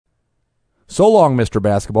So long, Mr.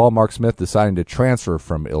 Basketball. Mark Smith deciding to transfer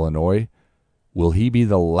from Illinois. Will he be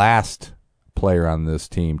the last player on this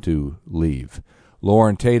team to leave?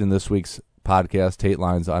 Lauren Tate in this week's podcast, Tate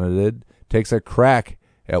Lines Unedited, takes a crack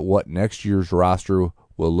at what next year's roster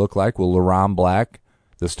will look like. Will LeRon Black,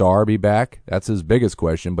 the star, be back? That's his biggest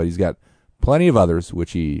question, but he's got plenty of others,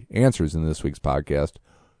 which he answers in this week's podcast.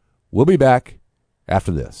 We'll be back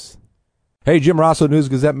after this. Hey, Jim Rosso, News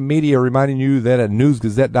Gazette Media, reminding you that at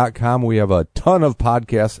newsgazette.com we have a ton of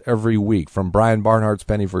podcasts every week, from Brian Barnhart's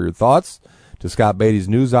Penny for Your Thoughts to Scott Beatty's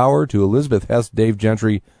News Hour to Elizabeth Hess, Dave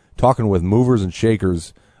Gentry talking with movers and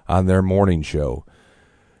shakers on their morning show.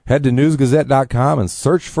 Head to newsgazette.com and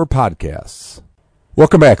search for podcasts.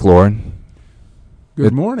 Welcome back, Lauren.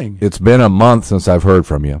 Good morning. It's been a month since I've heard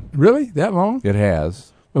from you. Really? That long? It has.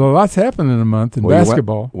 Well, a lot's happened in a month in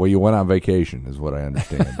basketball. You went on vacation, is what I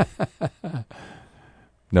understand.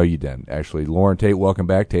 No, you didn't. Actually, Lauren Tate, welcome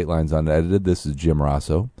back. Tate Lines Unedited. This is Jim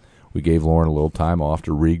Rosso. We gave Lauren a little time off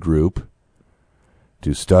to regroup,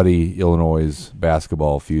 to study Illinois'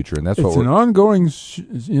 basketball future, and that's it's an ongoing.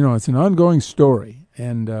 It's an ongoing story,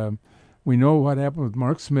 and we know what happened with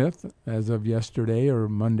Mark Smith as of yesterday or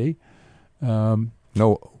Monday.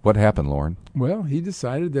 No, what happened, Lauren? Well, he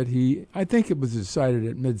decided that I think it was decided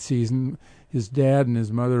at midseason. His dad and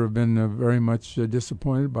his mother have been very much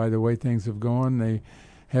disappointed by the way things have gone. They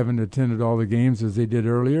haven't attended all the games as they did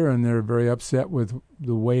earlier, and they're very upset with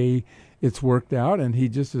the way it's worked out. And he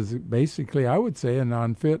just is basically, I would say, a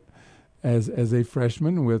non-fit as a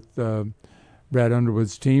freshman with Brad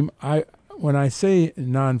Underwood's team. When I say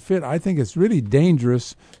non-fit, I think it's really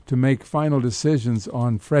dangerous to make final decisions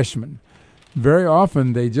on freshmen. Very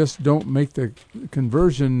often they just don't make the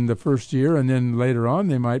conversion the first year, and then later on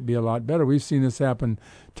they might be a lot better. We've seen this happen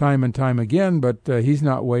time and time again, but he's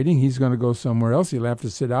not waiting. He's going to go somewhere else. He'll have to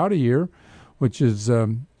sit out a year, which is a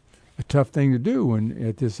tough thing to do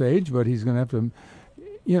at this age, but he's going to have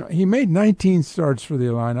to. He made 19 starts for the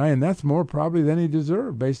Illini, and that's more probably than he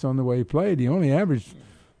deserved based on the way he played. He only averaged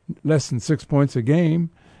less than 6 points a game,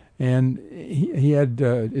 and he had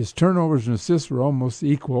his turnovers and assists were almost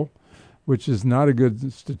equal, which is not a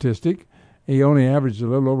good statistic. He only averaged a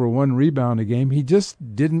little over 1 rebound a game. He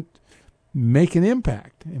just didn't make an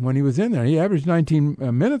impact. And when he was in there, he averaged 19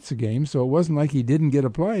 minutes a game, so it wasn't like he didn't get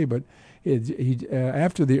a play. But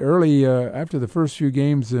after the first few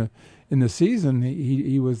games in the season,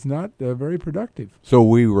 he was not very productive. So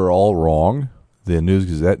we were all wrong. The News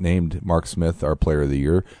Gazette named Mark Smith our Player of the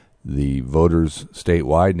Year. The voters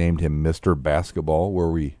statewide named him Mr. Basketball.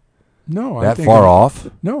 Were we far off?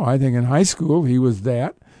 No, I think in high school he was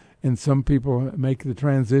that, and some people make the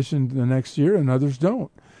transition the next year and others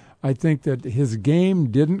don't. I think that his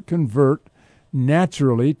game didn't convert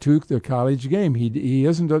naturally to the college game. He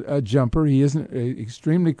isn't a jumper. He isn't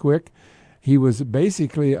extremely quick. He was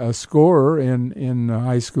basically a scorer in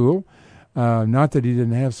high school. Not that he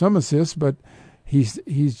didn't have some assists, but he's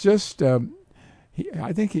just.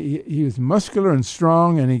 I think he was muscular and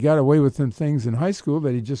strong, and he got away with some things in high school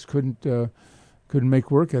that he just couldn't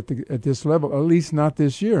make work at this level. At least not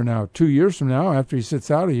this year. Now, 2 years from now, after he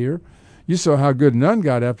sits out a year, you saw how good Nunn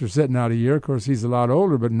got after sitting out a year. Of course, he's a lot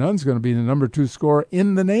older, but Nunn's going to be the number 2 scorer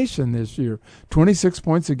in the nation this year. 26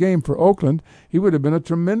 points a game for Oakland. He would have been a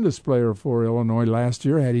tremendous player for Illinois last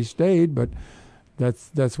year had he stayed, but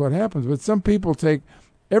that's what happens. But some people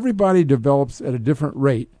everybody develops at a different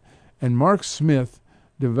rate. And Mark Smith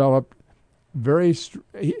developed very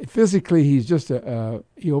physically. He's just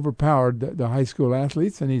he overpowered the high school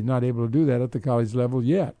athletes, and he's not able to do that at the college level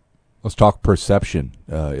yet. Let's talk perception,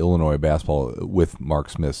 Illinois basketball with Mark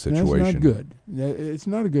Smith's situation. That's not good. It's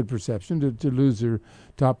not a good perception to lose your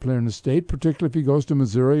top player in the state, particularly if he goes to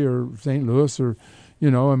Missouri or St. Louis or,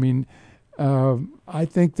 I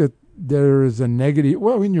think that there is a negative.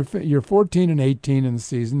 Well, when you're 14-18 in the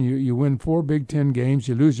season, you win 4 Big Ten games,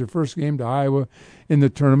 you lose your first game to Iowa in the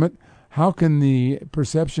tournament. How can the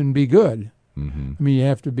perception be good? Mm-hmm. I mean, you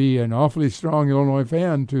have to be an awfully strong Illinois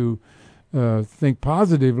fan to think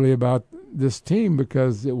positively about this team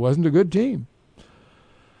because it wasn't a good team.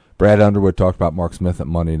 Brad Underwood talked about Mark Smith at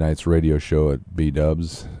Monday night's radio show at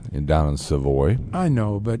B-Dubs down in Savoy. I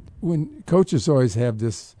know, but when coaches always have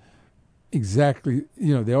this. Exactly.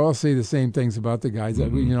 They all say the same things about the guys.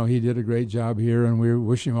 Mm-hmm. He did a great job here, and we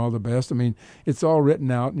wish him all the best. I mean, it's all written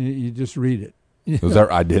out, and you just read it.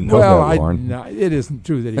 I didn't know that, Lauren. No, it isn't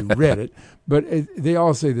true that he read it, but they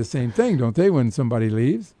all say the same thing, don't they, when somebody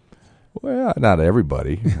leaves? Well, not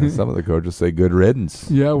everybody. Some of the coaches say good riddance.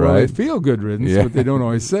 Yeah, well, right? they feel good riddance, but they don't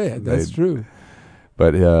always say it. That's true.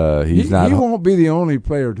 But he's not. He won't be the only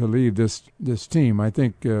player to leave this team. I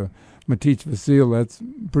think Matic Vasil, that's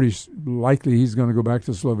pretty likely he's going to go back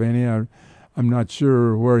to Slovenia. I'm not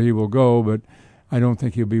sure where he will go, but I don't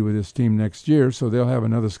think he'll be with his team next year, so they'll have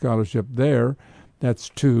another scholarship there. That's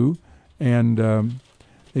 2. And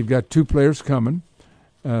they've got 2 players coming.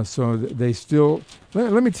 So they still –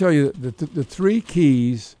 let me tell you the 3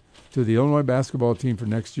 keys to the Illinois basketball team for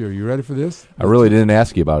next year. You ready for this? I really didn't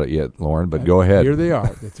ask you about it yet, Lauren, but go ahead. Here they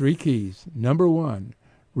are, the 3 keys. Number 1,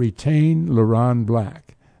 retain LeRon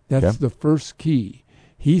Black. That's the first key.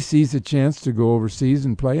 He sees a chance to go overseas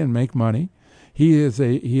and play and make money. He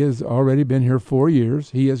has already been here 4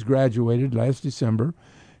 years. He has graduated last December.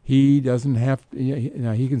 He doesn't have to,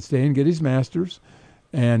 he can stay and get his master's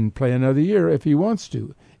and play another year if he wants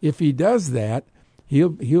to. If he does that,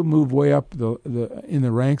 he'll move way up in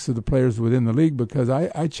the ranks of the players within the league, because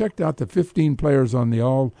I checked out the 15 players on the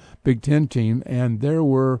all Big Ten team, and there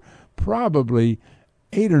were probably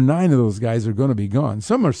 8 or 9 of those guys are going to be gone.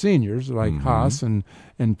 Some are seniors like Haas and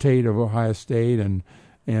Tate of Ohio State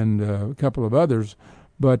and a couple of others,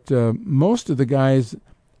 but most of the guys.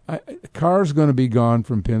 Carr's going to be gone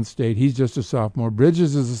from Penn State. He's just a sophomore.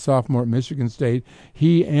 Bridges is a sophomore at Michigan State.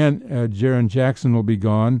 He and Jaren Jackson will be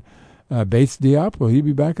gone. Bates Diop, will he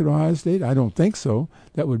be back at Ohio State? I don't think so.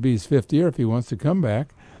 That would be his 5th year if he wants to come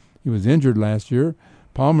back. He was injured last year.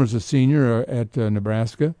 Palmer's a senior at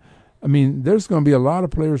Nebraska. I mean, there's going to be a lot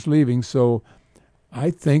of players leaving, so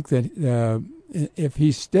I think that if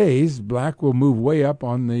he stays, Black will move way up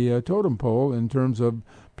on the totem pole in terms of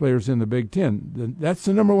players in the Big Ten. That's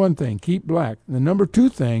the number 1 thing. Keep Black. The number 2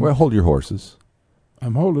 thing. Well, hold your horses.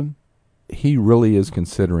 I'm holding. He really is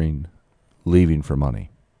considering leaving for money.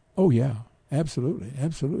 Oh, yeah. Absolutely.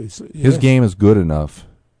 Absolutely. So, his game is good enough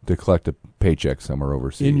to collect a paycheck somewhere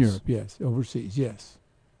overseas. In Europe, yes. Overseas, yes.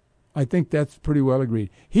 I think that's pretty well agreed.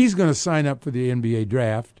 He's going to sign up for the NBA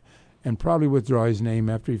draft and probably withdraw his name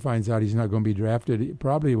after he finds out he's not going to be drafted. He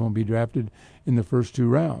probably won't be drafted in the first 2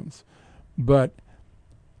 rounds. But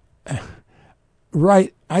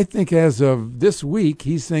right, I think as of this week,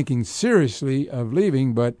 he's thinking seriously of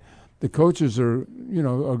leaving, but the coaches are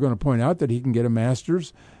going to point out that he can get a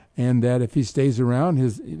master's, and that if he stays around,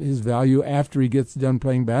 his value after he gets done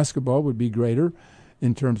playing basketball would be greater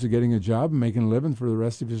in terms of getting a job and making a living for the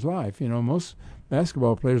rest of his life. Most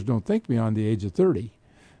basketball players don't think beyond the age of 30,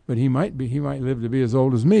 but he might live to be as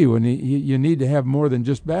old as me. When you need to have more than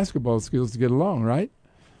just basketball skills to get along, right?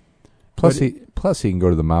 Plus he can go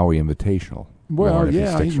to the Maui Invitational. Well,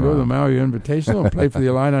 yeah, he can go to the Maui Invitational and play for the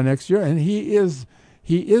Illini next year. And he is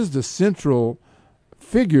the central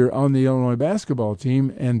figure on the Illinois basketball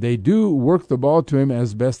team, and they do work the ball to him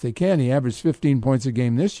as best they can. He averaged 15 points a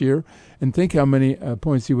game this year, and think how many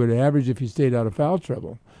points he would average if he stayed out of foul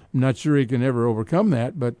trouble. I'm not sure he can ever overcome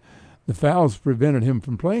that, but the fouls prevented him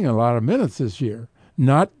from playing a lot of minutes this year.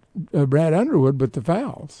 Not Brad Underwood, but the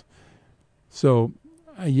fouls. So...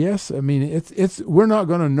 yes, I mean it's. We're not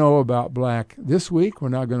going to know about Black this week. We're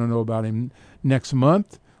not going to know about him next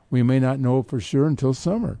month. We may not know for sure until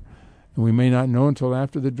summer, and we may not know until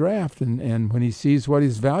after the draft. And when he sees what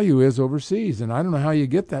his value is overseas, and I don't know how you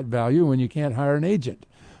get that value when you can't hire an agent,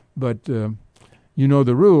 but you know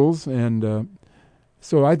the rules. And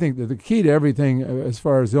so I think that the key to everything, as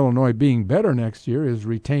far as Illinois being better next year, is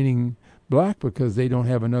retaining Black, because they don't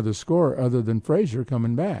have another scorer other than Frazier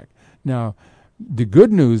coming back now. The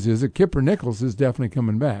good news is that Kipper Nichols is definitely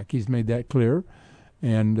coming back. He's made that clear.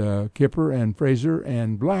 And Kipper and Frazier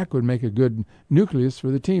and Black would make a good nucleus for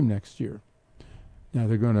the team next year. Now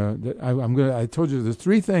they're going to. I told you there's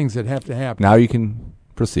 3 things that have to happen. Now you can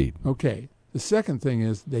proceed. Okay. The second thing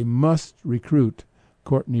is they must recruit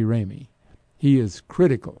Courtney Ramey. He is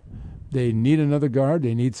critical. They need another guard.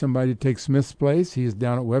 They need somebody to take Smith's place. He is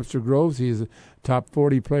down at Webster Groves. He is a top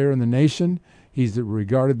 40 player in the nation. He's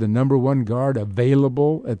regarded the number 1 guard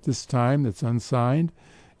available at this time that's unsigned.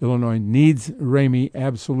 Illinois needs Ramey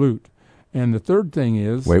absolute. And the third thing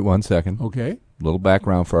is... Wait 1 second. Okay. A little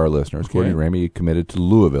background for our listeners. Okay. Courtney Ramey committed to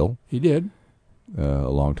Louisville. He did. A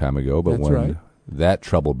long time ago. But that's when right. that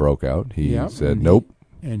trouble broke out, he said, nope.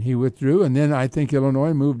 And he withdrew. And then I think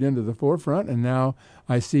Illinois moved into the forefront. And now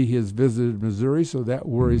I see he has visited Missouri, so that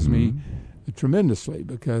worries me tremendously,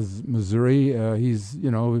 because Missouri, he's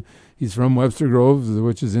from Webster Groves,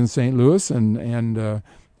 which is in St. Louis, and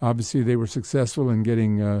obviously they were successful in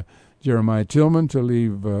getting Jeremiah Tillman to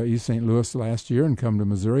leave East St. Louis last year and come to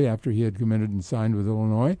Missouri after he had committed and signed with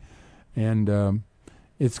Illinois, and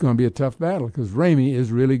it's going to be a tough battle because Ramey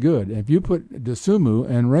is really good. If you put Dosunmu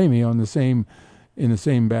and Ramey in the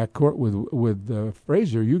same backcourt with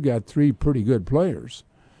Frazier, you got 3 pretty good players.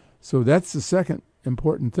 So that's the second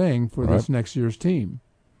important thing for this next year's team.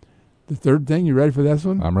 The third thing, you ready for this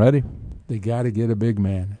one? I'm ready. They got to get a big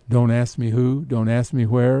man. Don't ask me who. Don't ask me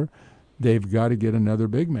where. They've got to get another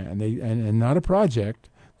big man. And not a project.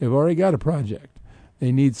 They've already got a project.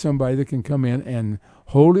 They need somebody that can come in and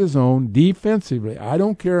hold his own defensively. I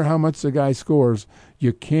don't care how much the guy scores.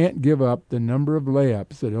 You can't give up the number of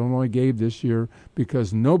layups that Illinois gave this year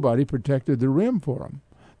because nobody protected the rim for them.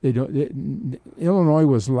 Illinois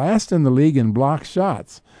was last in the league in block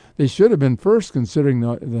shots. They should have been first considering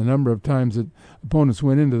the number of times that opponents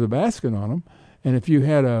went into the basket on them. And if you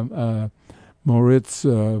had a Moritz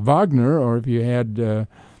Wagner, or if you had,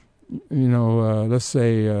 let's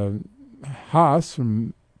say Haas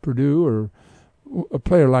from Purdue, or a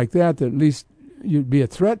player like that at least you'd be a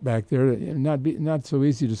threat back there, not so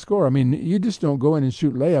easy to score. I mean, you just don't go in and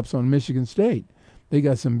shoot layups on Michigan State. They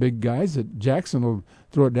got some big guys that Jackson will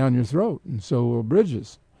throw it down your throat, and so will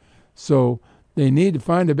Bridges. So they need to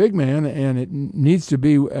find a big man, and it needs to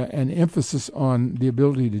be an emphasis on the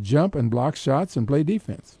ability to jump and block shots and play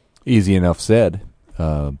defense. Easy enough said.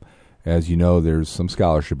 As you know, there's some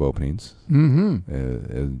scholarship openings.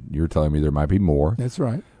 Mm-hmm. You're telling me there might be more. That's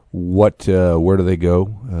right. Where do they go?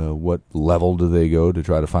 What level do they go to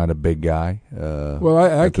try to find a big guy? Well,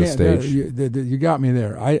 I at this can't. Stage? You got me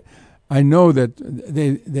there. I know that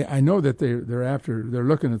they're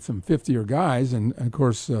looking at some 50-year guys, and of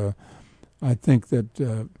course, I think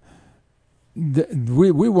that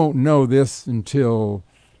we won't know this until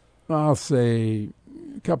I'll say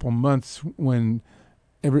a couple months when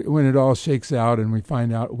it all shakes out and we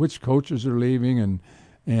find out which coaches are leaving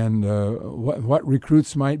and what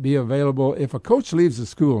recruits might be available. If a coach leaves the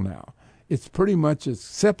school now, it's pretty much a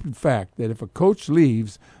accepted fact that if a coach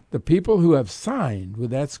leaves, the people who have signed with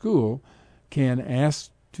that school can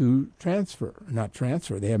ask to transfer. Not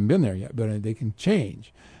transfer, they haven't been there yet, but they can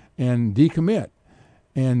change and decommit.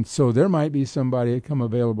 And so there might be somebody that come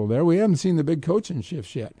available there. We haven't seen the big coaching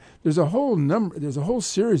shifts yet. There's a whole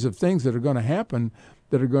series of things that are going to happen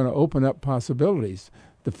that are going to open up possibilities.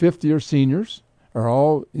 The fifth-year seniors are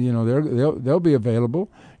all, they'll be available.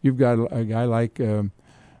 You've got a guy like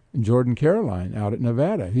Jordan Caroline out at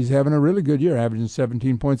Nevada. He's having a really good year, averaging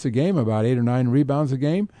 17 points a game, about 8 or 9 rebounds a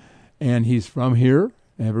game, and he's from here.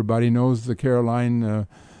 Everybody knows the Caroline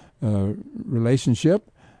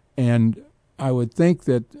relationship, and I would think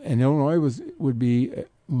that Illinois will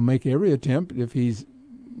make every attempt if he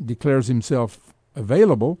declares himself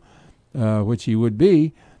available, which he would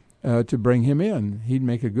be, to bring him in. He'd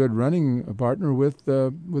make a good running partner with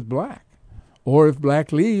Black, or if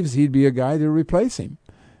Black leaves, he'd be a guy to replace him.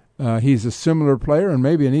 He's a similar player and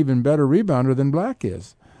maybe an even better rebounder than Black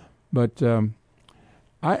is. But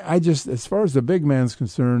I just, as far as the big man's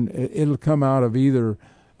concerned, it'll come out of either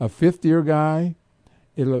a fifth-year guy.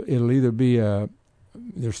 It'll either be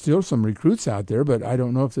there's still some recruits out there, but I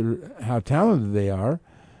don't know how talented they are,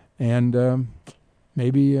 and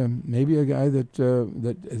maybe a guy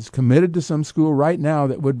that is committed to some school right now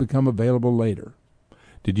that would become available later.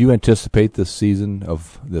 Did you anticipate this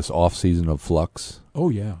off season of flux? Oh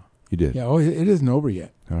yeah, you did. Yeah, it isn't over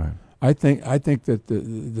yet. All right. I think that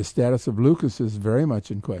the status of Lucas is very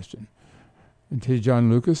much in question. And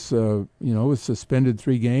Tejon Lucas, was suspended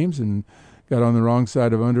 3 games and got on the wrong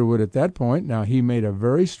side of Underwood at that point. Now, he made a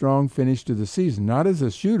very strong finish to the season, not as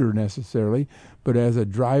a shooter necessarily, but as a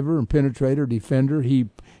driver and penetrator, defender. He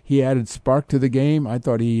added spark to the game. I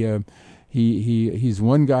thought he's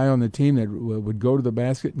one guy on the team that would go to the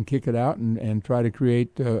basket and kick it out and try to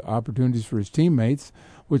create opportunities for his teammates,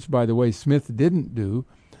 which, by the way, Smith didn't do.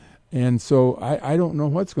 And so I don't know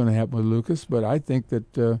what's going to happen with Lucas, but I think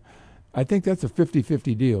that's a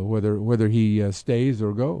 50-50 deal, whether he stays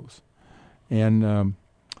or goes. And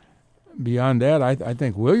beyond that, I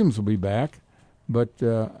think Williams will be back, but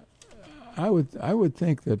I would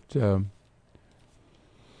think that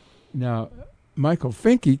now Michael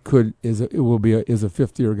Finke is a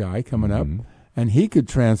fifth-year guy coming up, and he could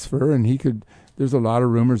transfer, and there's a lot of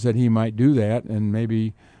rumors that he might do that, and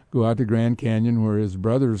maybe go out to Grand Canyon where his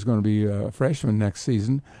brother is going to be a freshman next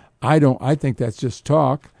season. I think that's just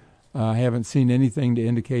talk. I haven't seen anything to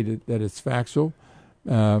indicate that it's factual.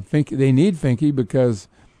 They need Finke because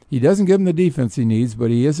he doesn't give them the defense he needs, but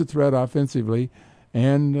he is a threat offensively,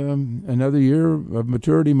 and another year of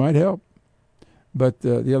maturity might help. But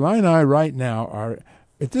the Illini right now are,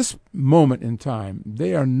 at this moment in time,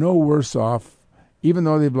 they are no worse off, even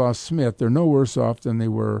though they've lost Smith, they're no worse off than they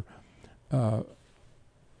were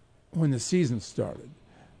when the season started.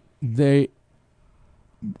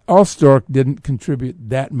 Allstark didn't contribute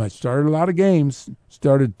that much. Started a lot of games,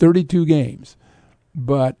 started 32 games.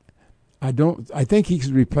 But I think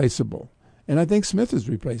he's replaceable. And I think Smith is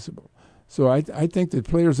replaceable. So I think the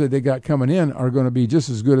players that they got coming in are going to be just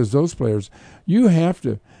as good as those players. You have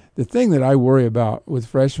to. The thing that I worry about with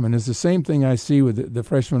freshmen is the same thing I see with the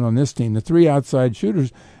freshmen on this team. The 3 outside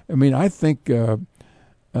shooters. I mean, I think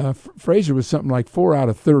Frazier was something like 4 out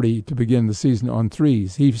of 30 to begin the season on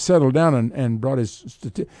threes. He settled down and brought his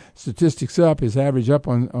statistics up, his average up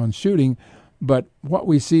on shooting. But what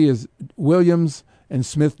we see is Williams and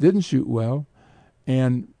Smith didn't shoot well,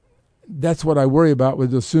 and that's what I worry about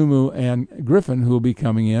with Dosunmu and Griffin, who will be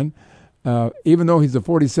coming in. Even though he's a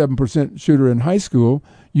 47% shooter in high school,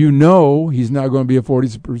 you know he's not going to be a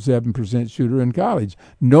 47% shooter in college.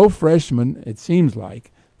 No freshman, it seems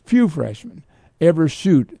like, few freshmen, ever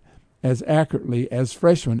shoot as accurately as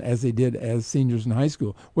freshmen as they did as seniors in high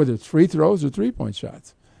school, whether it's free throws or three-point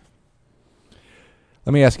shots.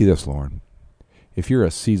 Let me ask you this, Lauren. If you're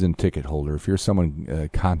a season ticket holder, if you're someone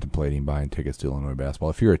contemplating buying tickets to Illinois basketball,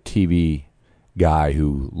 if you're a TV guy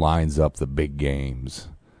who lines up the big games,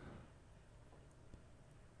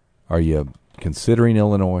 are you considering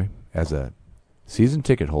Illinois as a season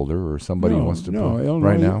ticket holder or somebody who wants to play Illinois,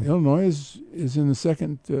 right now? Illinois is in the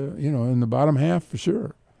second, in the bottom half for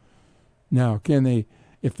sure. Now, can they?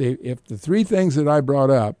 If the 3 things that I brought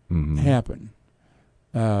up happen.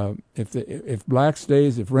 If Black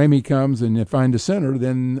stays, if Ramey comes, and they find a center,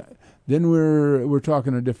 then we're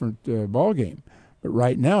talking a different ball game. But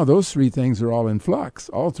right now, those 3 things are all in flux.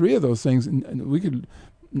 All 3 of those things, and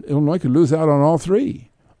Illinois could lose out on all 3,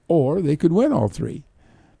 or they could win all 3,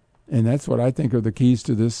 and that's what I think are the keys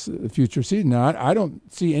to this future season. Now, I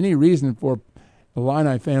don't see any reason for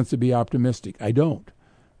Illini fans to be optimistic. I don't,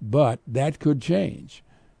 but that could change.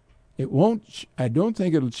 It won't. I don't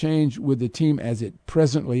think it'll change with the team as it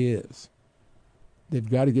presently is. They've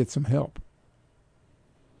got to get some help.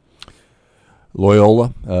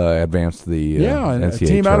 Loyola advanced the NCAA a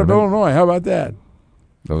team out of tournament. Illinois. How about that?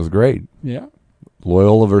 That was great. Yeah.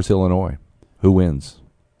 Loyola versus Illinois. Who wins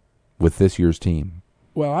with this year's team?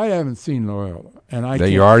 Well, I haven't seen Loyola, and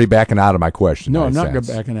You're already backing out of my question. No, I'm not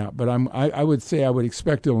backing out, but I would say I would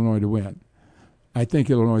expect Illinois to win. I think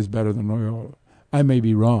Illinois is better than Loyola. I may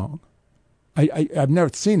be wrong. I've never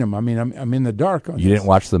seen them. I mean, I'm in the dark on this. You didn't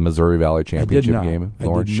watch the Missouri Valley Championship game,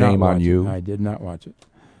 Lauren? Shame on you. I did not watch it,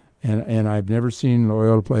 and I've never seen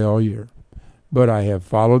Loyola play all year, but I have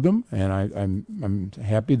followed them, and I'm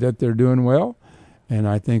happy that they're doing well, and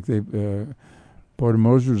I think Porter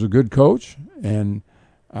Moser is a good coach, and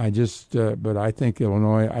but I think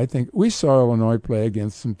Illinois. I think we saw Illinois play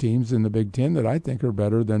against some teams in the Big Ten that I think are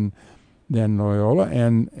better than Loyola,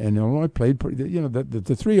 and Illinois played pretty.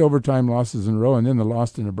 The 3 overtime losses in a row, and then the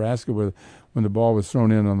loss to Nebraska when the ball was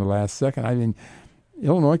thrown in on the last second. I mean,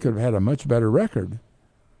 Illinois could have had a much better record,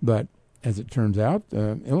 but as it turns out,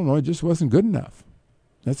 Illinois just wasn't good enough.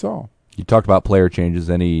 That's all. You talked about player changes.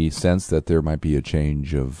 Any sense that there might be a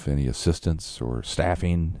change of any assistants or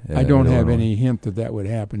staffing? I don't have any hint that would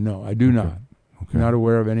happen. No, I do not. Okay. Not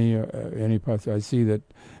aware of any possibility. I see that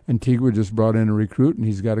Antigua just brought in a recruit, and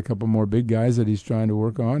he's got a couple more big guys that he's trying to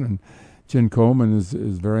work on. And Jen Coleman is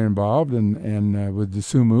very involved, and with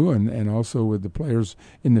Dosunmu, and also with the players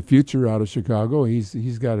in the future out of Chicago.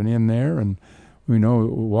 He's got an in there, and we know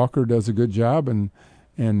Walker does a good job, and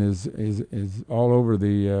is all over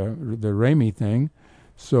the Ramey thing.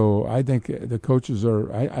 So I think the coaches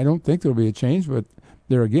are. I don't think there'll be a change, but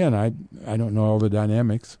there again, I don't know all the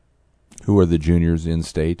dynamics. Who are the juniors in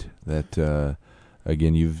state that,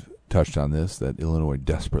 again, you've touched on this, that Illinois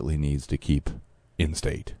desperately needs to keep in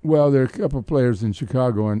state? Well, there are a couple of players in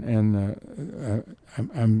Chicago, and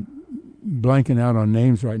I'm blanking out on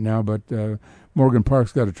names right now, but Morgan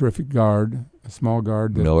Park's got a terrific guard, a small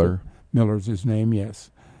guard. Miller's his name,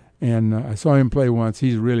 yes. And I saw him play once.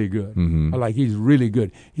 He's really good. Mm-hmm. He's really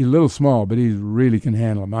good. He's a little small, but he really can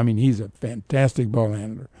handle him. I mean, he's a fantastic ball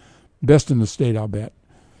handler. Best in the state, I'll bet.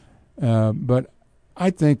 But I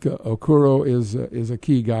think Okoro is a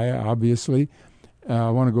key guy, obviously. I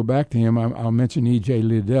want to go back to him. I'll mention E.J.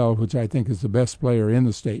 Liddell, which I think is the best player in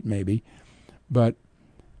the state, maybe. But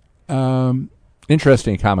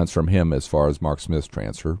interesting comments from him as far as Mark Smith's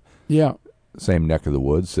transfer. Yeah. Same neck of the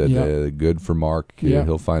woods. Said good for Mark. Yeah.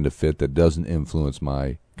 He'll find a fit that doesn't influence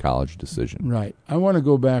my college decision. Right. I want to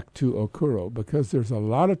go back to Okoro because there's a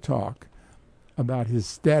lot of talk about his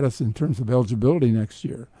status in terms of eligibility next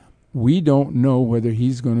year. We don't know whether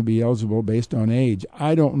he's going to be eligible based on age.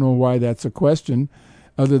 I don't know why that's a question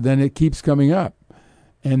other than it keeps coming up.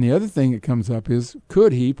 And the other thing that comes up is,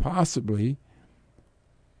 could he possibly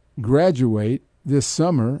graduate this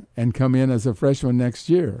summer and come in as a freshman next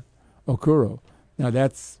year, Okoro? Now,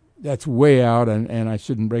 that's way out, and I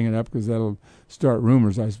shouldn't bring it up because that'll start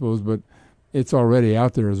rumors, I suppose. But it's already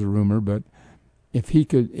out there as a rumor, but if he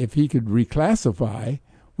could reclassify,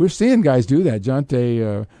 we're seeing guys do that.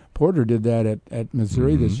 Jonte Porter did that at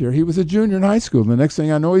Missouri this year. He was a junior in high school. The next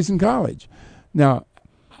thing I know, he's in college. Now,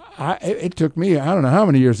 it took me, I don't know how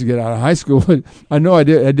many years to get out of high school. But I know I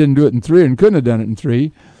didn't do it in 3 and couldn't have done it in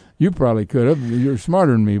 3. You probably could have. You're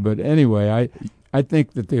smarter than me. But anyway, I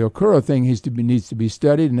think that the Okura thing needs to be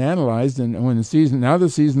studied and analyzed. And when the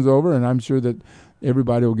season's over, and I'm sure that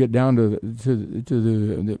everybody will get down to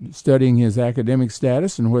the studying his academic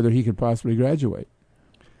status and whether he could possibly graduate.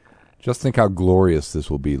 Just think how glorious this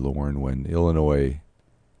will be, Lauren, when Illinois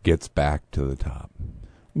gets back to the top.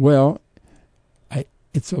 Well,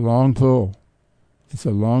 it's a long pull. It's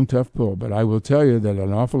a long, tough pull. But I will tell you that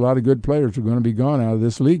an awful lot of good players are going to be gone out of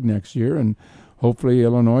this league next year, and hopefully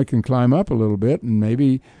Illinois can climb up a little bit. And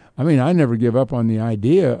maybe, I never give up on the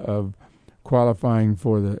idea of qualifying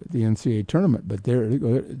for the NCAA tournament. But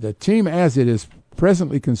the team as it is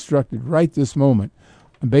presently constructed right this moment,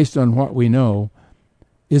 based on what we know,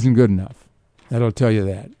 isn't good enough. That'll tell you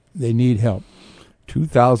that. They need help.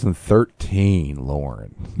 2013,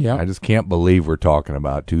 Lauren. Yeah. I just can't believe we're talking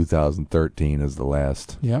about 2013 as the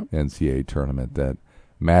last Yep. NCAA tournament. That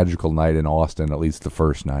magical night in Austin, at least the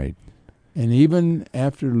first night. And even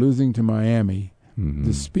after losing to Miami,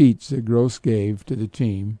 the speech that Gross gave to the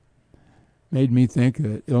team made me think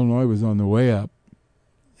that Illinois was on the way up,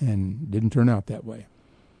 and didn't turn out that way.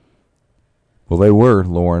 Well, they were,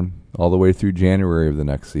 Lauren, all the way through January of the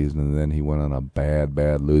next season, and then he went on a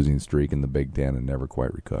bad losing streak in the Big Ten and never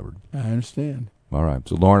quite recovered. I understand. All right.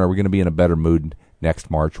 So, Lauren, are we going to be in a better mood next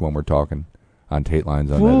March when we're talking on Tate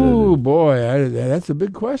Lines Unedited? Oh, boy, that's a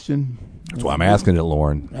big question. That's why I'm asking it,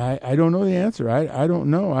 Lauren. I don't know the answer. I don't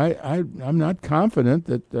know. I'm not confident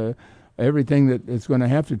that everything that it's going to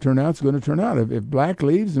have to turn out is going to turn out. If Black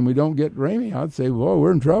leaves and we don't get Ramey, I'd say, whoa,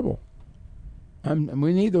 we're in trouble.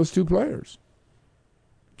 We need those two players.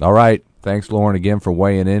 All right. Thanks, Lauren, again for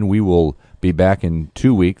weighing in. We will be back in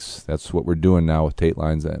 2 weeks. That's what we're doing now with Tate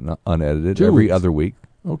Lines Unedited. 2 every weeks. other week.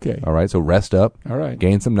 Okay. All right. So rest up. All right.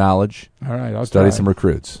 Gain some knowledge. All right. I'll study try. some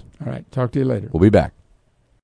recruits. All right. Talk to you later. We'll be back.